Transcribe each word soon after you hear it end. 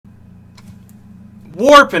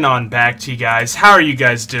Warping on back to you guys. How are you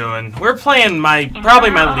guys doing? We're playing probably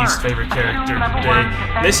my least favorite character today.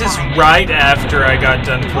 This is right after I got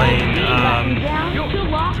done playing,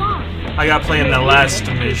 I got playing the last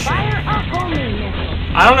mission.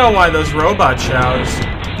 I don't know why those robot Chaos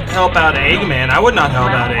help out Eggman. I would not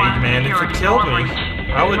help out Eggman if it killed me.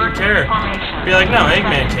 I wouldn't care. Be like, no,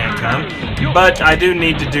 Eggman can't come. But I do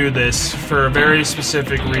need to do this for a very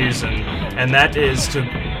specific reason, and that is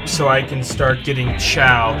so I can start getting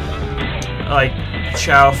Chao. Like,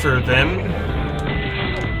 Chao for them.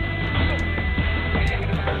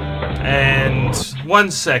 And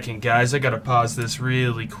 1 second, guys. I gotta pause this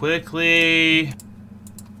really quickly.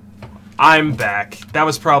 I'm back. That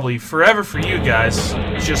was probably forever for you guys.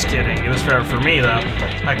 Just kidding. It was forever for me, though.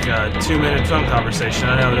 Like a 2-minute phone conversation.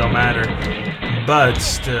 I know it don't matter. But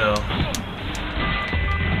still.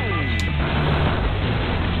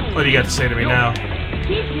 What do you got to say to me now?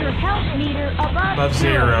 Keep your health meter above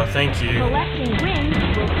 0. Thank you. Collecting wins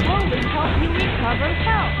will slowly help you recover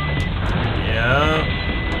health. Yeah.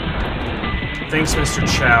 Thanks, Mr.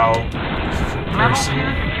 Chao. Level 2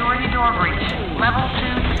 security door breach. Level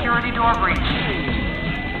 2 security door breach.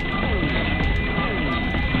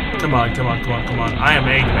 Come on, come on, come on, come on. I am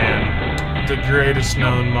Eggman, the greatest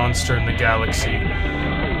known monster in the galaxy.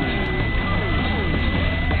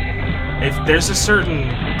 If there's a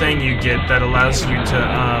certain thing you get that allows you to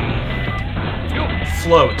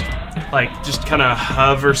float, like just kind of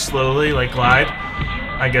hover slowly, like glide,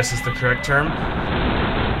 I guess is the correct term.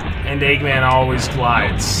 And Eggman always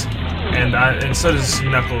glides, and so does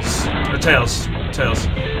Knuckles or Tails.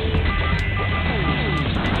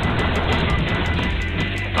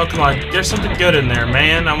 Oh come on, there's something good in there,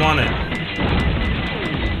 man. I want it.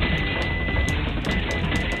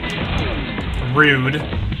 Rude.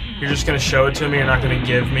 You're just gonna show it to me, you're not gonna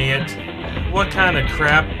give me it? What kind of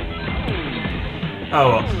crap? Oh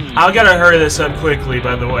well. I'll gotta hurry this up quickly,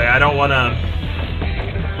 by the way. I don't wanna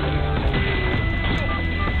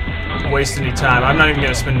waste any time. I'm not even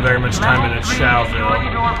gonna spend very much time in a Chaoville.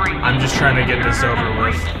 I'm just trying to get this over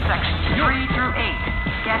with. Section 3 through 8.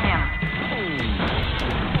 Get him.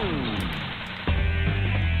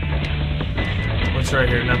 What's right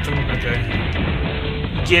here? Nothing? Okay.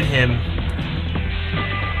 Get him.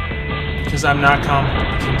 Because I'm not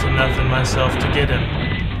competent to nothing myself to get him.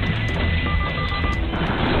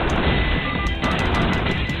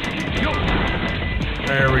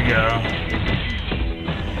 There we go.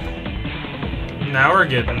 Now we're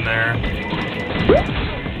getting there.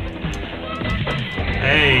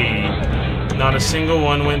 Hey, not a single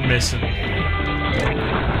one went missing.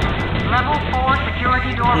 Level 4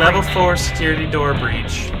 security door breach. Level 4 security door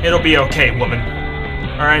breach. It'll be okay, woman.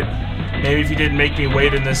 Alright? Maybe if you didn't make me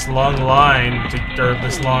wait in this long line, or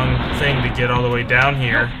this long thing to get all the way down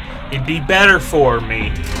here, it'd be better for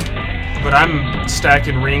me. But I'm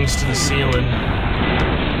stacking rings to the ceiling.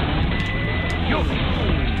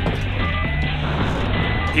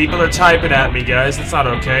 People are typing at me, guys. That's not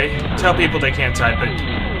okay. Tell people they can't type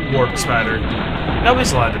it. Warp Spider.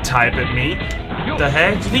 Nobody's allowed to type at me. The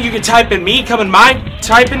heck? You think you can type at me? Come in my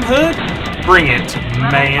typing hood? Bring it,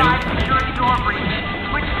 man. Level 5 security door breach.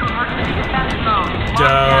 Switch to emergency defense mode. Lock Dope.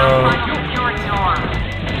 down final security door.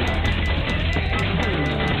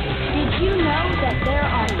 Did you know that there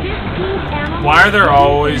are 15 animals? Why are there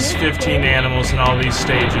always 15 animals in all these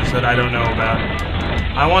stages that I don't know about?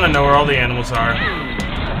 I want to know where all the animals are.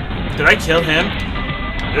 Did I kill him?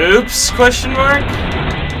 Oops, question mark?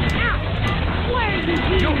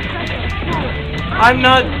 I'm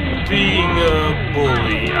not being a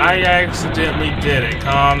bully. I accidentally did it.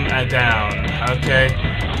 Calm down, okay?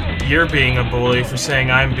 You're being a bully for saying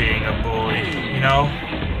I'm being a bully, you know?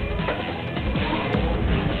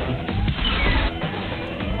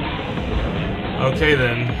 Okay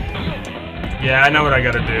then. Yeah, I know what I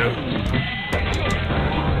gotta do.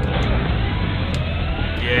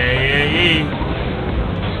 Yay!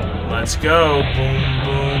 Let's go. Boom,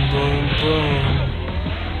 boom, boom, boom.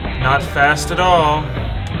 Not fast at all.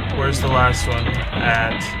 Where's the last one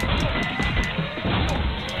at?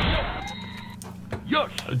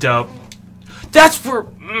 Dope. That's for...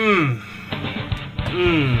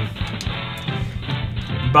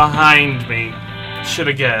 Behind me.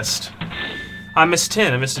 Should've guessed. I missed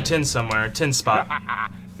 10. I missed a 10 somewhere. A 10 spot.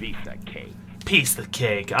 Piece of cake. Piece of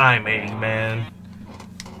cake. I'm Eggman.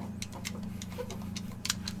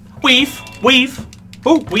 Weave. Weave.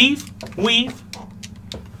 Oh, weave. Weave.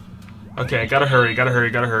 Okay, gotta hurry.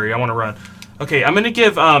 I wanna run. Okay, I'm gonna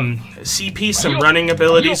give CP some running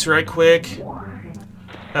abilities right quick.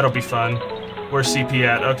 That'll be fun. Where's CP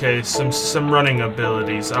at? Okay, some running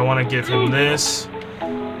abilities. I wanna give him this.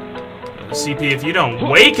 CP, if you don't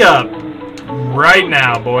wake up right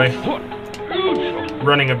now, boy.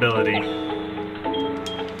 Running ability.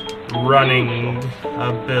 Running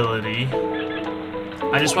ability.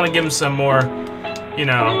 I just want to give him some more, you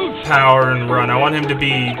know, power and run. I want him to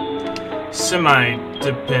be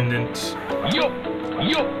semi-dependent.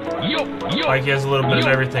 Like he has a little bit of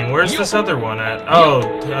everything. Where's this other one at? Oh,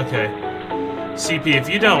 okay. CP, if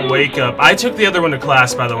you don't wake up... I took the other one to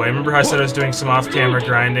class, by the way. Remember how I said I was doing some off-camera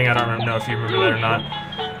grinding? I don't know if you remember that or not.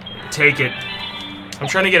 Take it. I'm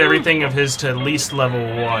trying to get everything of his to at least level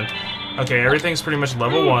 1. Okay, everything's pretty much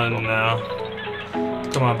level 1 now.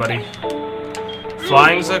 Come on, buddy.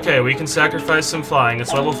 Flying's okay. We can sacrifice some flying.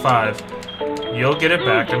 It's level 5. You'll get it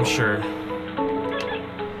back, I'm sure.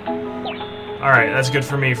 Alright, that's good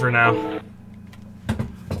for me for now.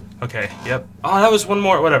 Okay, yep. Oh, that was one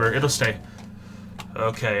more. Whatever, it'll stay.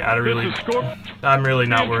 Okay, I'm really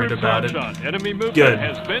not worried about it. Good.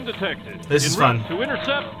 This is fun. To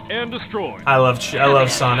intercept and destroy. I love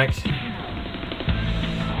Sonic.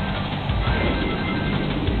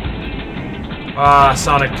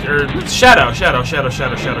 Sonic, or Shadow,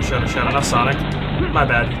 not Sonic. My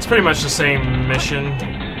bad. It's pretty much the same mission.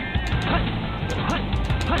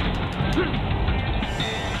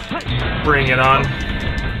 Bring it on.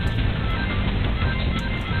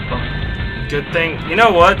 Good thing. You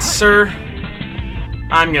know what, sir?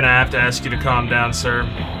 I'm gonna have to ask you to calm down, sir.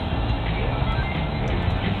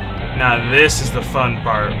 Now this is the fun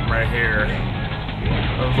part right here.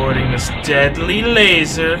 Avoiding this deadly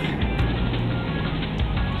laser.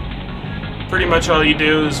 Pretty much all you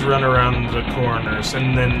do is run around the corners,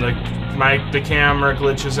 and then the camera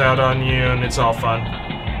glitches out on you, and it's all fun.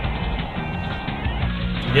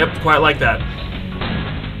 Yep, quite like that.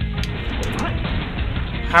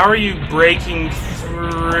 How are you breaking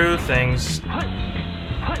through things?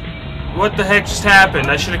 What the heck just happened?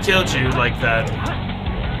 I should have killed you like that.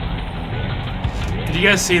 Did you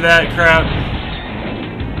guys see that, crowd?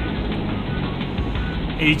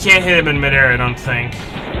 You can't hit him in midair, I don't think.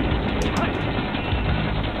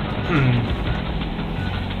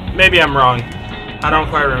 Maybe I'm wrong. I don't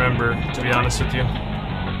quite remember, to be honest with you.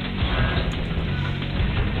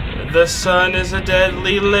 The sun is a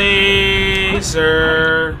deadly laser.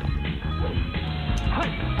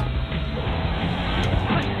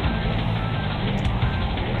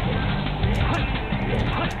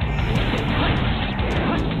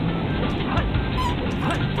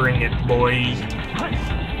 Bring it, boy.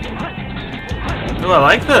 Ooh, I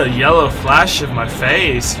like the yellow flash of my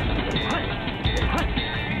face.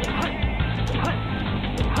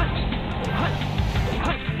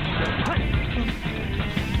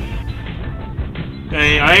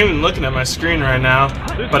 I ain't even looking at my screen right now,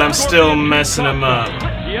 but I'm still messing him up.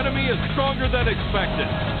 The enemy is stronger than expected.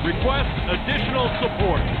 Request additional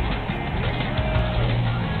support.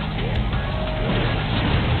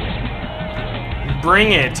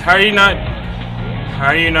 Bring it. How are you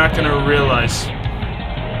not gonna realize?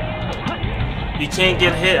 You can't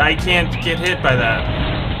get hit. I can't get hit by that.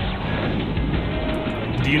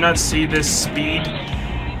 Do you not see this speed?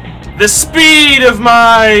 The speed of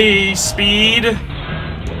my speed!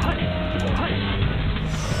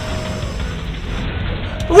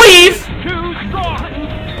 Weave!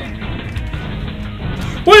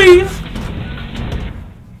 Weave!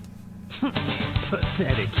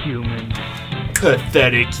 Pathetic humans.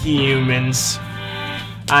 Pathetic humans.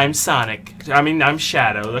 I'm Sonic. I'm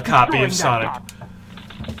Shadow, the copy of Sonic.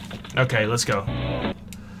 Okay, let's go.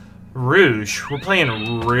 Rouge. We're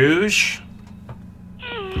playing Rouge?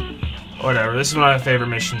 Whatever, this is one of my favorite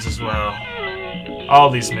missions as well. All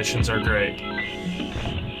these missions are great.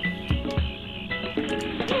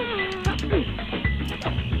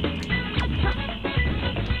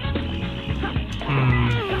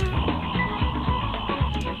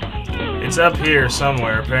 It's up here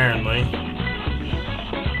somewhere, apparently.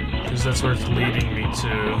 Because that's where it's leading me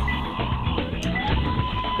to.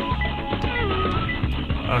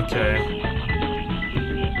 Okay.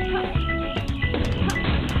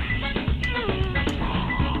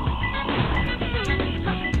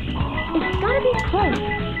 It's gotta be close.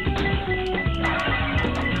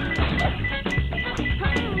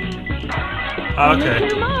 Okay. Only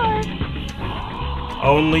 2 more.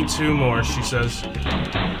 Only 2 more, she says.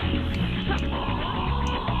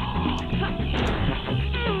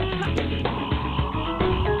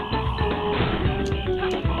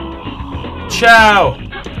 Chao!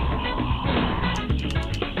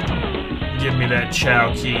 Give me that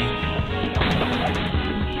Chao key.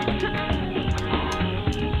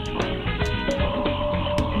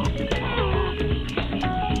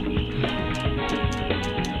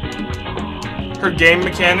 her game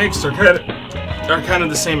mechanics are kind of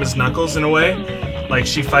the same as Knuckles in a way. Like,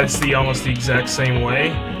 she fights almost the exact same way.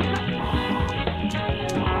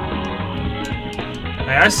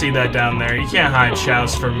 Hey, I see that down there. You can't hide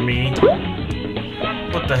Chao's from me.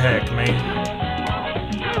 What the heck, man?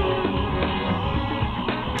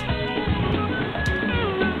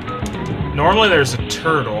 Normally there's a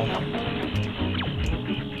turtle.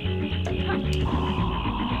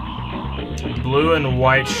 Blue and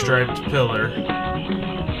white striped pillar.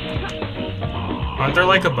 Aren't there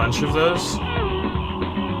like a bunch of those?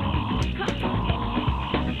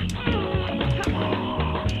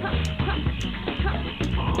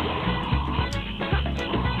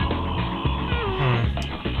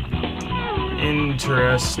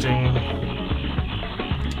 Interesting.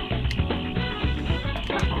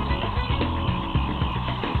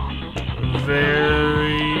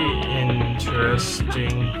 Very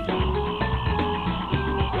interesting.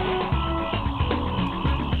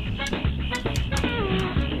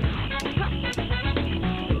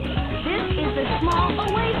 This is a small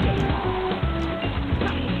oasis.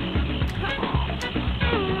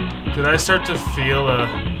 Did I start to feel a...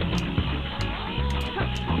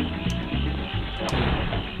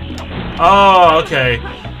 Oh, okay.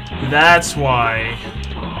 That's why.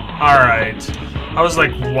 Alright. I was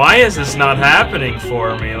like, why is this not happening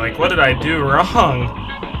for me? Like, what did I do wrong?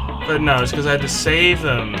 But no, it's because I had to save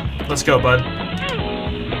them. Let's go, bud.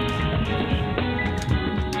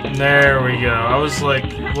 There we go. I was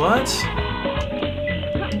like, what?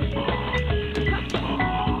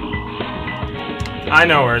 I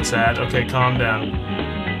know where it's at. Okay, calm down.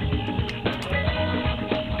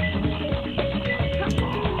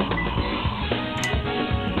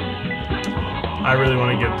 I really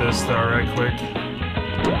want to get this though, right quick.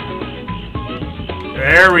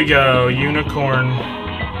 There we go, unicorn.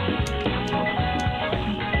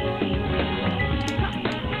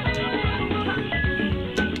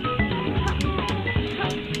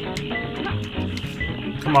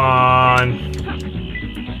 Come on.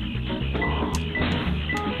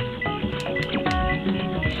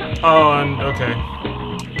 Oh, and okay.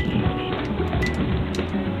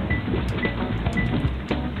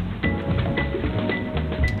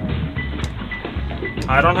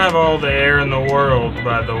 I don't have all the air in the world,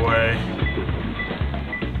 by the way.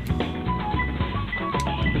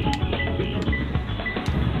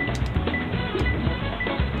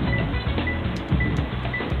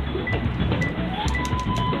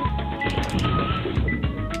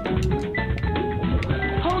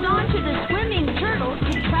 Hold on to the swimming turtles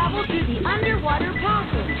to travel through the underwater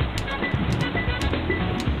passage.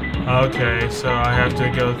 Okay, so I have to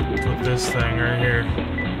go with this thing right here.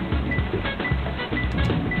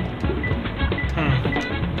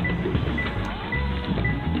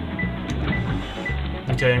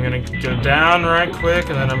 Okay, I'm gonna go down right quick,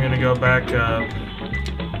 and then I'm gonna go back up.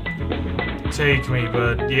 Take me,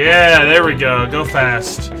 bud. Yeah, there we go. Go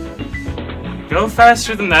fast. Go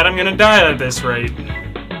faster than that. I'm gonna die at this rate.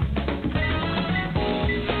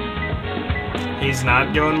 He's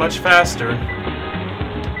not going much faster.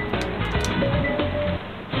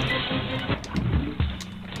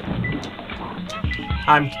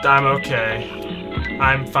 I'm okay.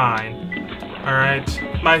 I'm fine. Alright.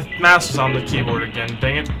 My mouse was on the keyboard again,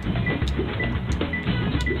 dang it.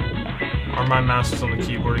 Or my mouse was on the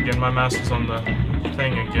keyboard again. My mouse was on the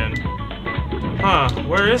thing again. Huh,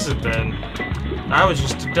 where is it then? I was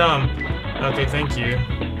just dumb. Okay, thank you.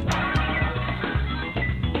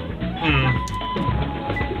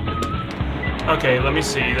 Okay, let me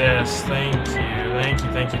see this. Thank you, thank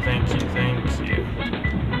you, thank you, thank you, thank you.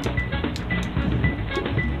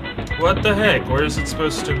 What the heck? Where is it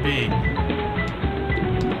supposed to be?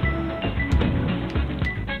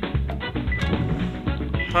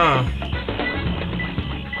 Huh.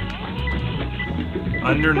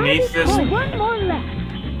 Underneath this... One more left.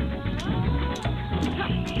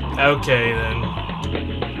 Okay, then.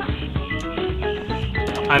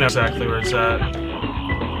 I know exactly where it's at.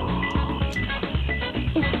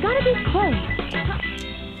 It's gotta be close.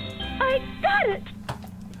 I got it!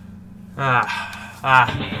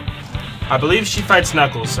 I believe she fights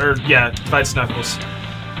Knuckles. Or, yeah, fights Knuckles.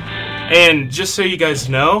 And just so you guys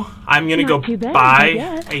know, I'm gonna go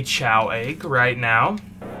buy a Chao egg right now.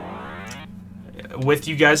 With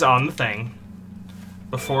you guys on the thing.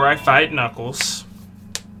 Before I fight Knuckles.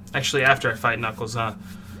 Actually, after I fight Knuckles, huh?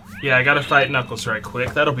 Yeah, I gotta fight Knuckles right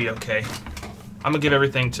quick. That'll be okay. I'm gonna give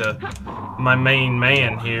everything to my main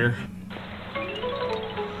man here.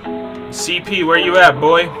 CP, where you at,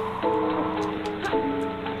 boy?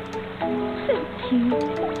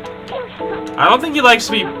 I don't think he likes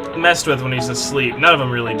to be messed with when he's asleep. None of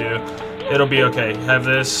them really do. It'll be okay. Have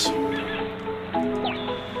this.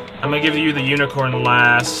 I'm gonna give you the unicorn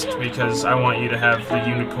last because I want you to have the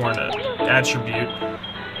unicorn attribute.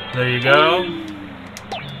 There you go.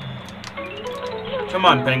 Come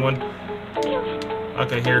on, penguin.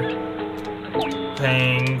 Okay, here.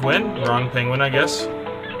 Penguin. Wrong penguin, I guess.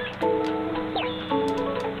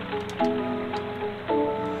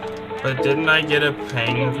 But didn't I get a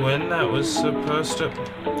penguin that was supposed to...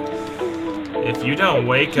 If you don't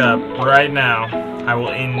wake up right now, I will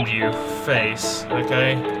end you face,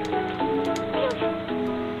 okay?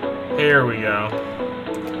 Here we go.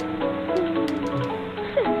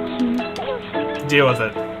 Deal with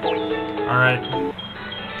it. Alright.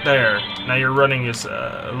 There. Now your running is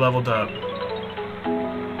leveled up.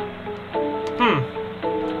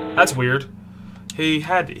 That's weird. He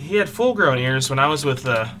had full-grown ears when I was with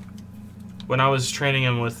when I was training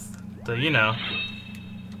him with the, you know.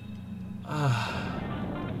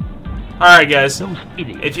 Alright guys,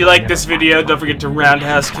 if you like this video, don't forget to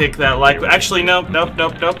roundhouse kick that like. Actually, nope.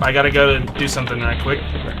 I gotta go to do something right quick.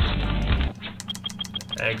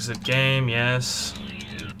 Exit game, yes.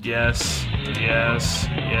 Yes.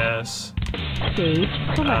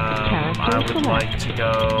 I would like to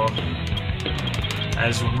go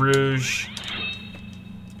as Rouge.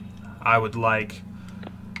 I would like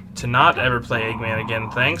to not ever play Eggman again,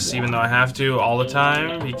 thanks, even though I have to all the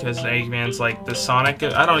time, because Eggman's like the Sonic,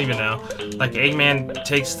 I don't even know, like Eggman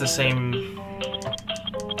takes the same,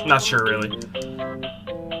 not sure really.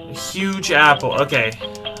 Huge apple, okay,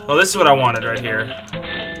 well this is what I wanted right here.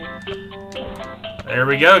 There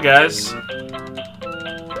we go, guys.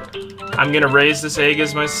 I'm gonna raise this egg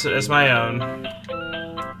as my own.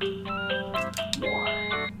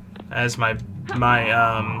 As my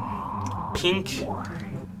pink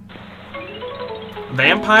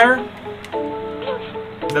vampire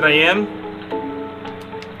that I am.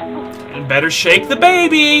 And better shake the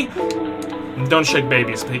baby! Don't shake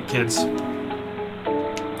babies, kids.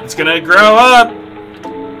 It's gonna grow up!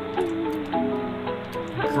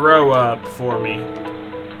 Grow up for me.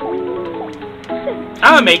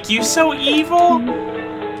 I'm gonna make you so evil!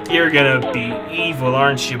 You're gonna be evil,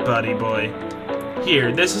 aren't you, buddy boy?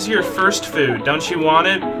 Here, this is your first food. Don't you want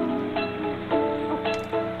it?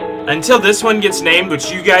 Until this one gets named,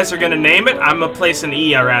 which you guys are going to name it, I'm going to place an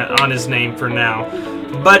E on his name for now.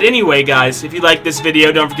 But anyway, guys, if you like this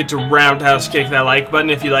video, don't forget to roundhouse kick that like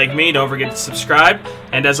button. If you like me, don't forget to subscribe.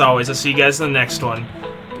 And as always, I'll see you guys in the next one.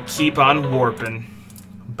 Keep on warping.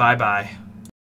 Bye-bye.